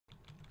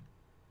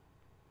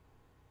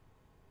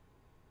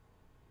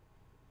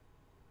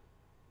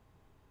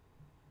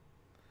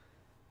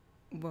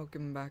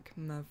Welcome back,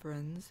 my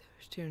friends,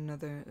 to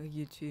another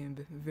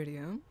YouTube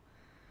video.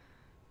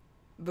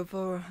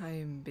 Before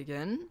I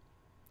begin,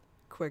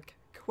 quick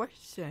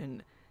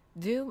question.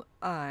 Do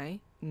I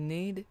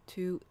need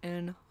to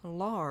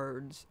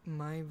enlarge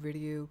my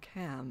video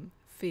cam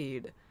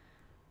feed?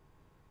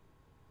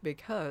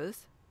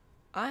 Because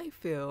I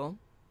feel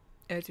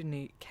it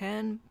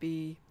can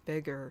be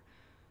bigger.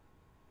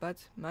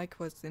 But my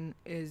question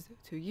is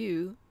to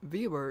you,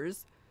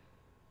 viewers,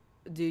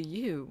 do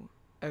you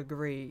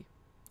agree?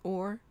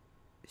 Or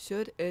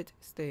should it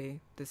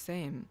stay the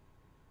same?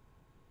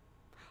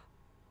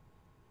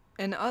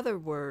 In other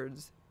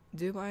words,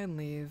 do I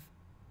leave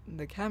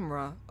the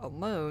camera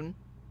alone,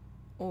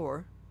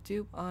 or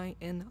do I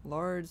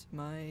enlarge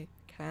my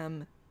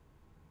cam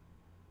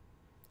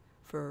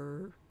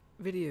for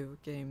video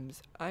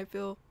games? I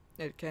feel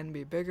it can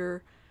be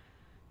bigger.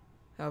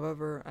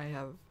 However, I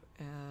have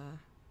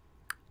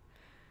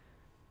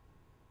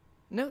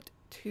note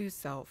to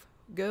self: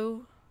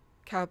 go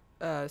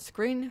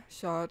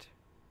screenshot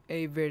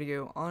a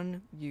video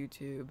on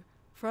YouTube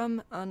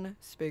from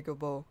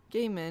Unspeakable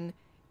Gaming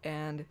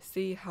and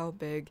see how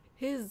big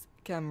his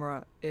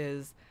camera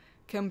is,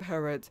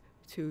 compare it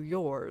to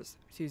yours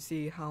to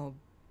see how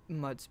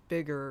much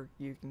bigger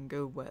you can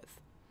go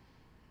with.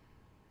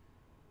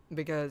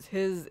 Because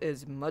his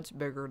is much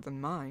bigger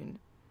than mine.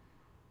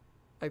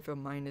 I feel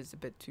mine is a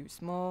bit too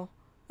small.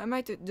 I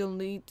might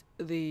delete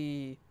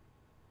the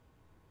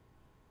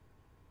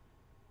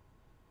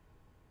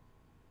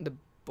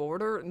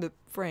border, the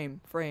frame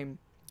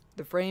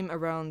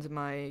around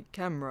my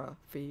camera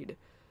feed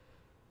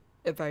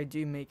if I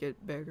do make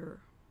it bigger.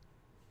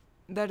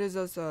 That is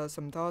just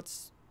some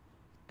thoughts,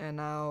 and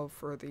now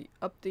for the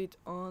update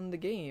on the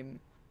game.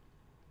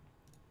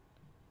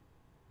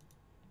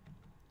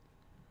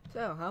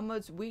 So, how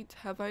much wheat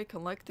have I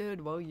collected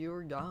while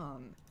you're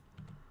gone?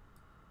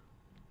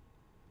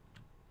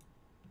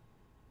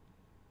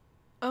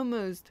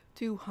 Almost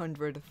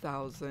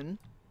 200,000.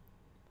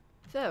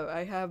 So,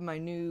 I have my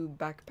new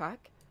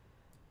backpack.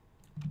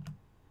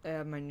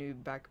 The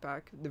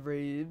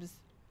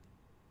ribs.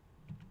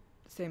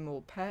 Same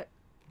old pet.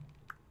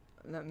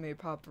 Let me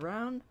pop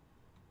around.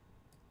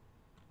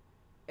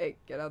 Hey,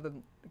 get out of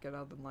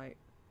the light.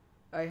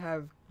 I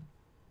have,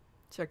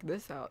 check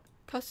this out,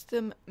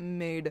 custom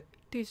made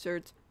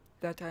t-shirts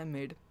that I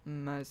made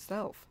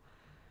myself.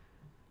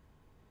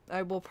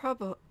 I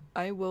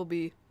will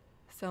be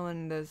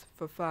selling this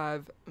for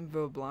 5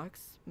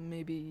 Roblox,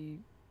 maybe,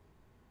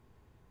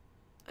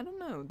 I don't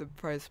know the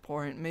price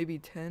point, maybe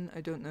 10,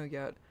 I don't know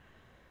yet.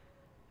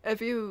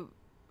 If you,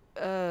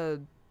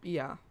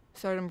 yeah,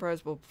 starting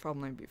price will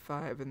probably be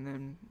 5, and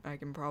then I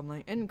can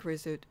probably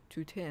increase it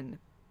to 10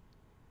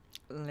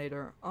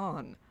 later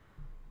on.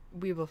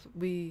 We will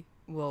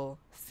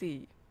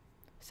see.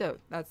 So,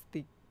 that's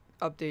the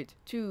update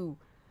to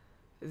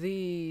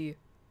the,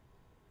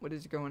 what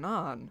is going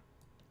on,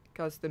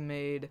 custom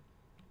made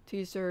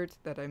t-shirt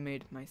that I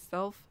made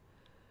myself.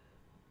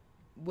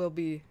 We'll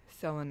be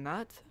selling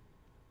that.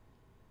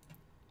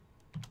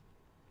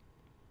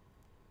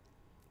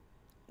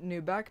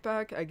 New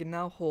backpack, I can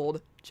now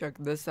hold, check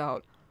this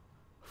out,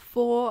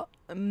 4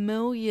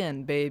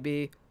 million,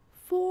 baby.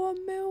 4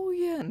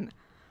 million.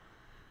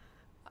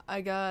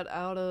 I got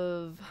out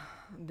of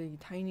the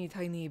tiny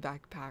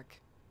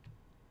backpack.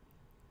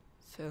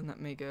 So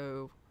let me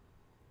go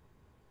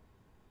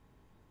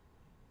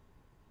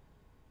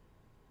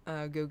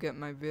get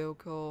my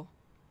vehicle.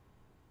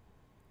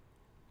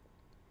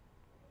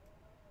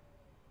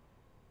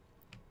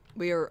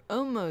 We are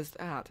almost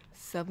at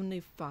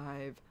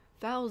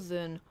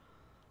 75,000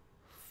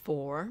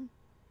 for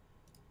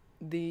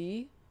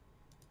the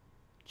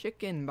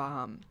chicken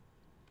bomb,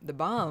 the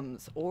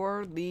bombs,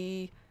 or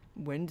the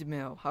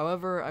windmill.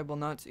 However, I will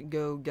not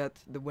go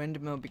get the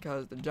windmill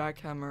because the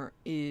jackhammer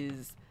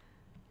is,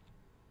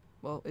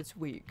 well, it's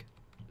weak.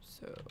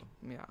 So,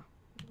 yeah.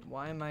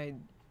 Why am I...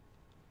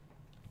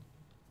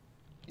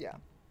 Yeah.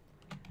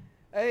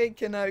 I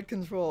cannot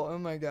control. Oh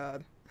my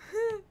god.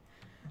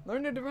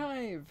 Learn to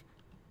drive!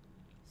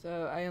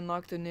 So, I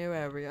unlocked a new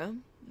area,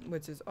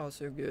 which is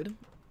also good.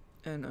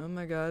 And oh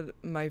my god,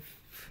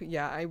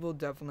 yeah, I will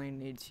definitely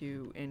need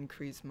to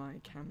increase my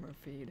camera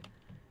feed.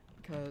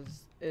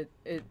 Because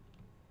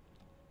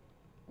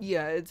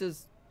yeah, it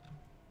just,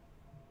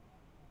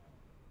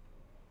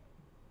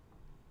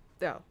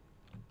 yeah,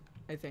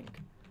 I think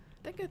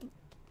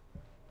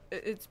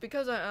it's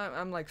because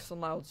I'm like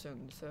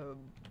slouching, so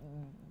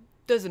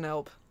doesn't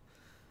help.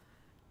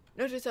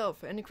 Note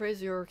yourself,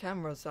 increase your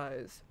camera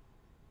size.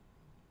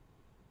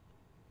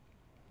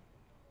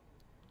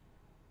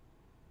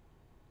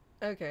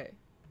 Okay,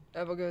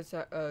 I will go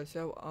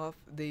show off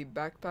the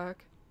backpack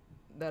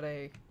that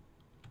I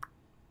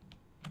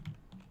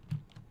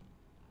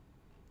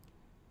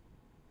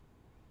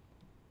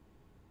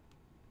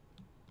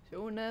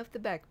showing off the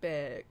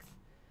backpacks.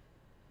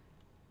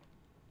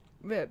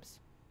 Ribs.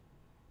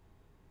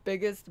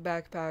 Biggest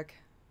backpack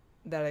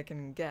that I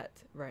can get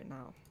right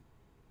now.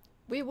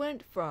 We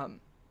went from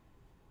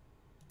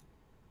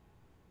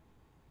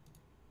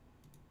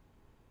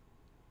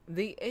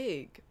the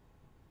egg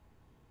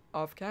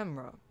off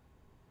camera.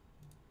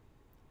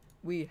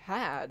 We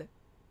had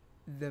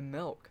the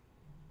milk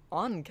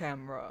on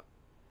camera.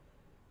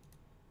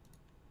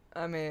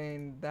 I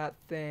mean, that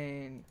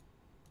thing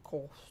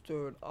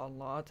costed a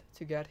lot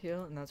to get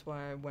here, and that's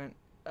why I went,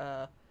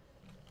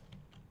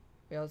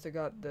 we also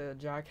got the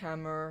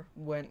jackhammer,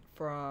 went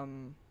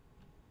from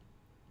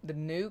the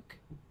nuke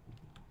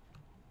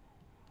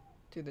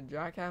to the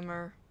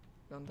jackhammer.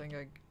 Don't think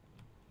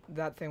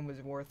that thing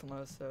was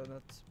worthless, so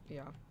that's,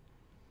 yeah.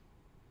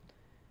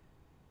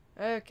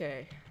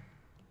 Okay.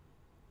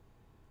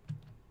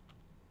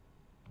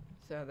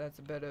 So that's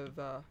a bit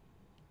of,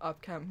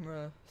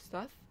 off-camera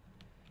stuff.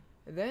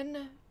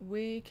 Then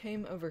we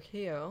came over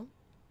here.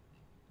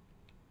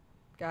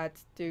 Got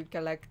to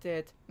collect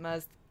it.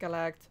 Must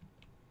collect.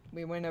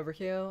 We went over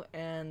here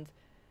and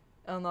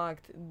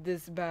unlocked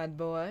this bad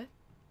boy.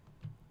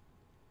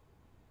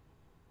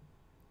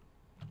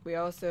 We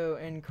also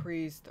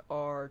increased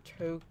our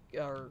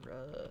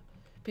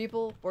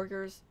people,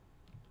 workers,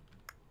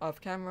 off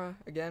camera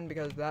again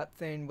because that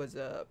thing was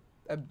a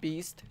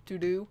beast to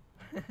do.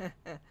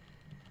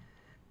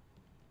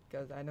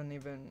 Because I don't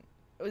even...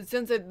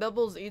 Since it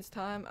doubles each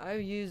time,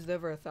 I've used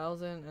over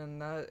 1,000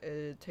 and that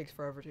it takes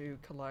forever to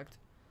collect.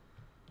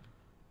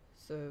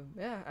 So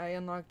yeah, I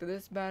unlocked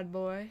this bad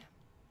boy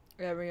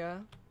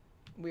area.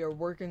 We are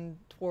working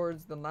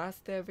towards the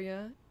last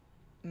area,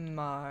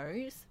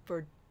 Mars,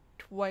 for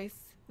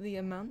twice the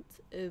amount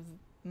of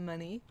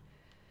money.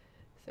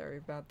 Sorry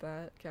about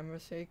that,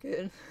 camera's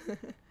shaking.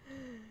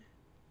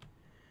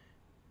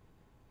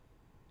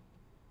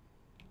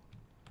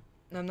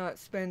 I'm not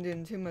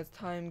spending too much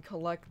time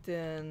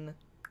collecting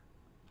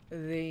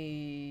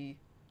the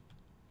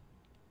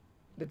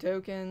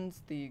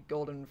tokens, the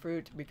golden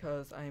fruit,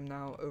 because I am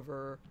now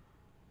over...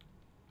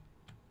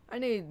 I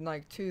need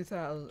like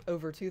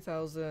over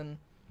 2,000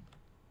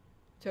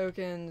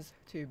 tokens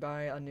to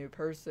buy a new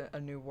person, a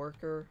new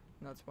worker.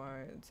 And that's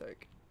why it's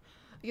like,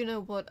 you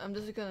know what? I'm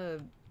just gonna,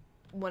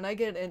 when I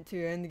get into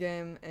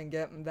endgame and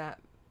get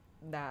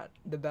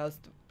the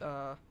best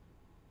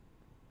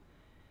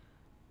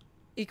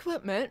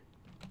equipment,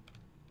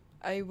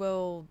 I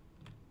will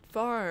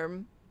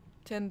farm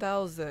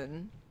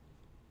 10,000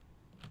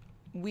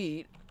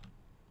 wheat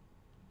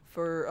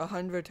for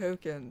 100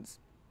 tokens.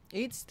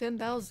 Each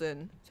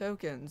 10,000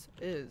 tokens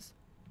is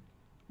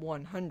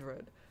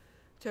 100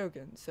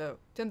 tokens. So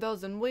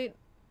 10,000 wheat,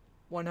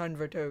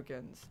 100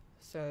 tokens.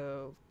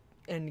 So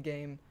end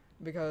game,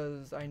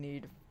 because I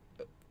need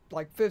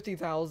like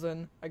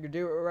 50,000. I could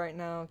do it right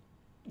now.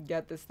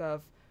 Get this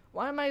stuff.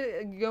 Why am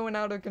I going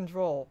out of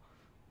control?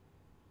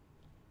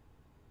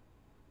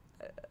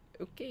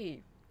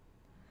 Okay.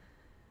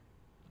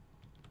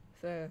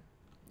 So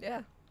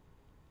yeah.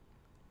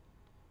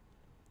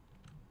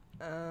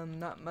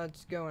 Not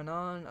much going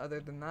on other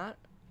than that.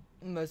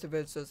 Most of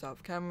it's just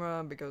off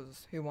camera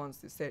because who wants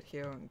to sit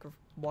here and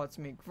watch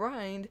me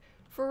grind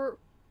for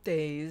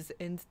days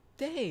and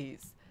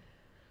days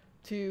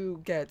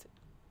to get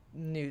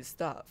new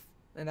stuff.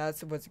 And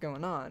that's what's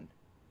going on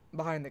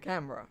behind the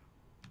camera.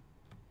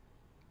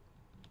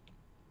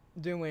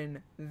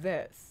 Doing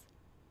this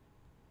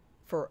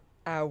for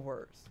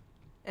hours.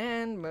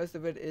 And most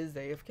of it is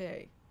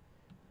AFK.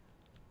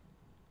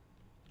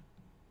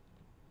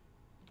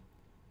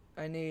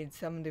 I need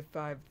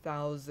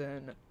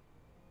 75,000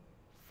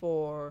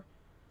 for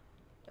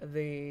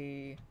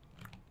a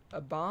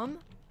bomb,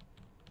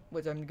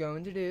 which I'm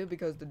going to do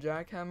because the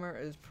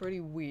jackhammer is pretty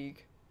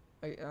weak.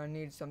 I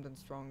need something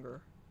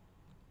stronger.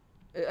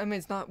 I mean,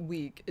 it's not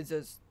weak, it's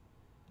just...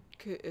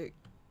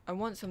 I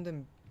want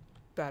something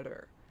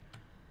better.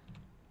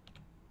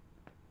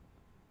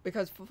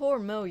 Because for 4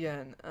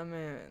 million, I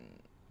mean,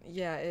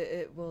 yeah,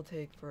 it will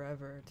take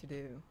forever to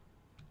do.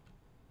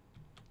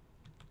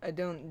 I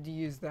don't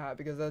use that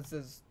because that's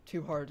just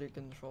too hard to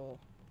control.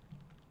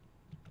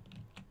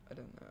 I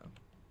don't know.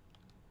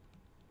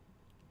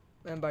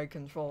 And by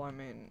control, I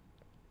mean,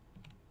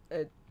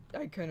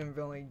 I couldn't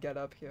really get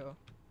up here.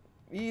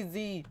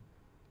 Easy!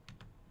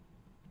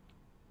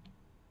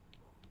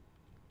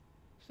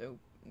 So,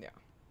 yeah.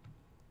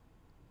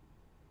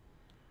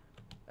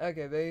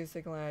 Okay,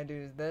 basically I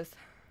do this.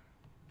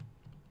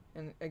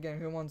 And again,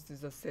 who wants to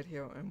just sit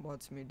here and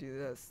watch me do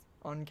this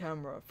on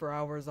camera for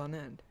hours on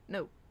end?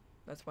 No.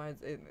 That's why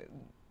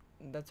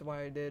that's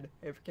why I did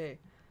AFK.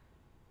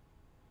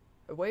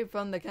 Away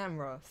from the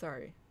camera,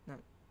 sorry. No.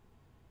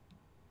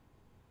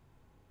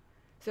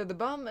 So the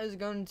bomb is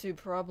going to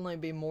probably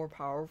be more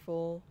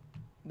powerful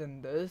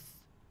than this.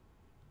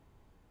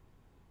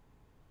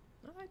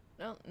 I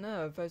don't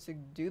know if I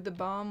should do the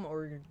bomb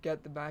or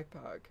get the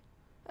backpack.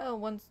 Oh,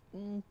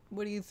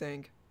 what do you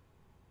think?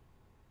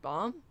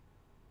 Bomb?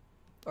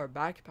 Or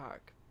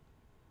backpack?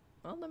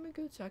 Well, let me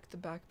go check the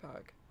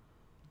backpack.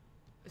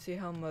 See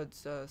how much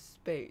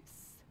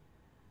space.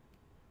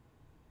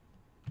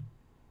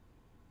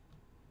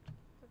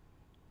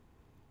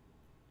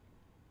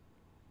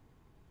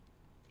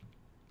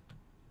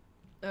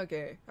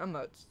 Okay, how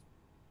much?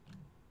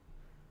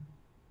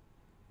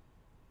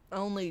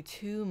 only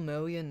 2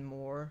 million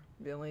more,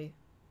 really?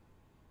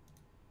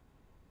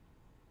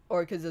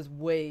 Or could just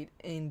wait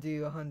and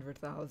do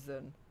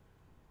 100,000.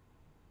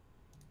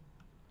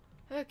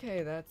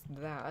 Okay, that's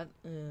that.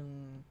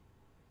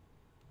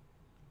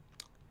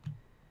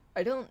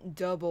 I don't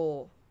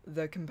double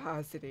the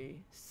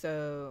capacity,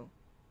 so...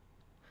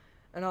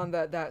 And on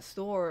that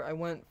store, I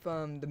went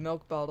from the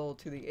milk bottle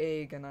to the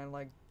egg, and I,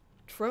 like,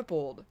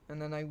 tripled. And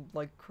then I,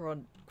 like,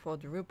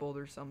 quadrupled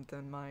or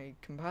something, my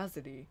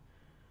capacity.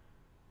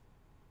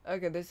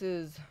 Okay, this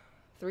is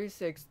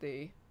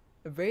 360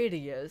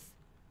 radius,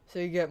 so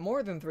you get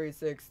more than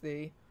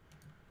 360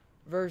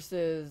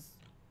 versus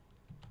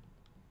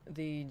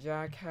the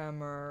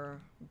jackhammer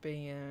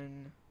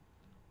being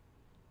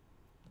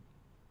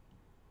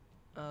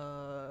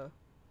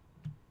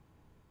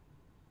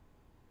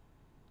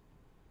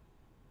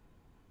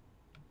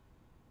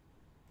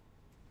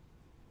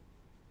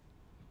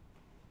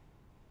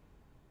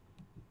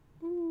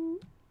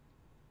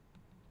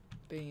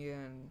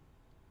being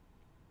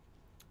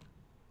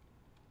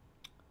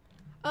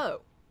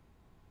oh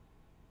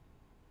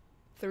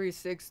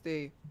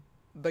 360,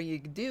 but you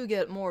do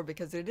get more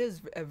because it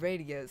is a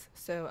radius,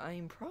 so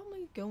I'm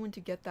probably going to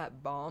get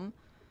that bomb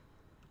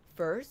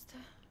first,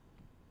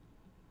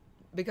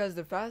 because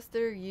the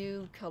faster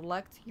you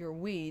collect your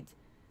wheat,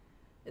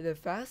 the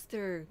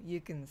faster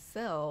you can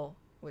sell,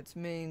 which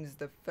means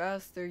the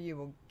faster you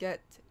will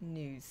get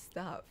new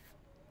stuff,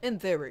 in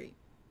theory.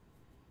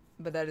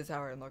 But that is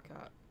how I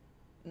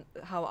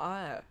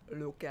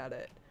look at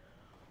it.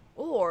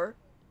 Or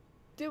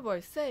do I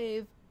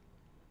save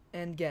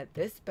and get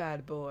this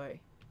bad boy?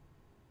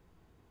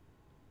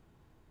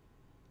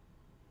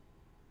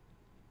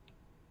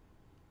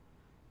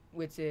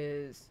 Which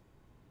is,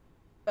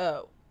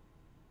 oh,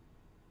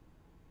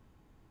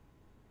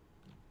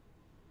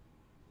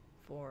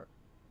 4.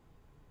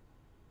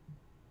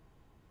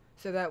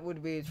 So that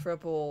would be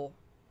triple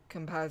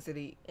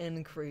capacity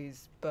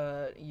increase,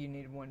 but you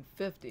need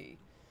 150.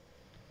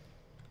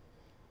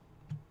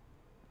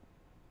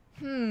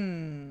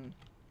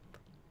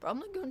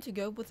 Probably going to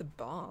go with a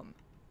bomb.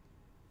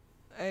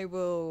 I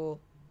will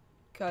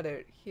cut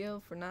it here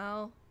for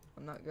now.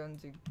 I'm not going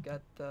to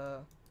get the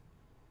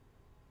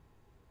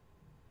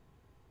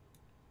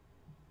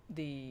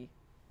I'm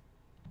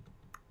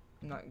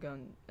not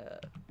going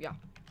yeah.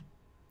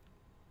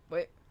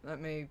 Wait, let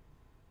me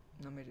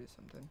do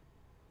something.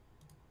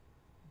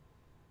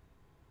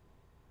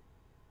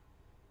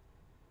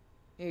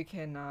 You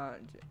cannot,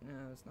 no,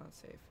 it's not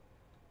safe.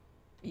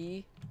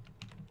 E,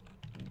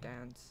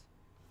 dance.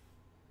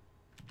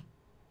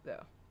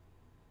 There.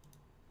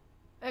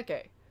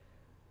 Okay.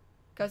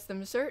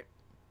 Custom cert.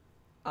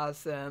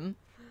 Awesome.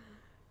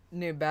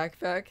 New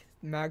backpack,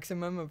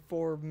 maximum of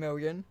 4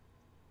 million.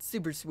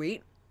 Super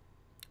sweet.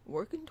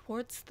 Working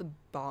towards the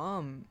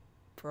bomb,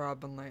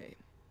 probably.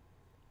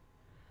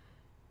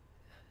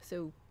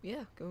 So,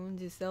 yeah, going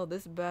to sell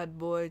this bad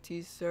boy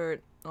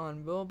t-shirt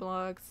on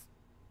Roblox.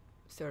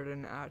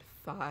 Starting at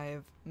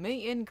 5. May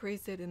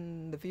increase it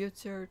in the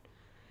future.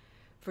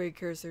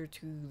 Precursor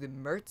to the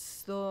merch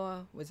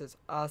store, which is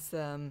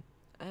awesome.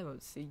 I will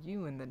see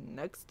you in the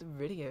next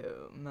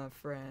video, my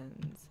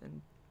friends.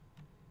 And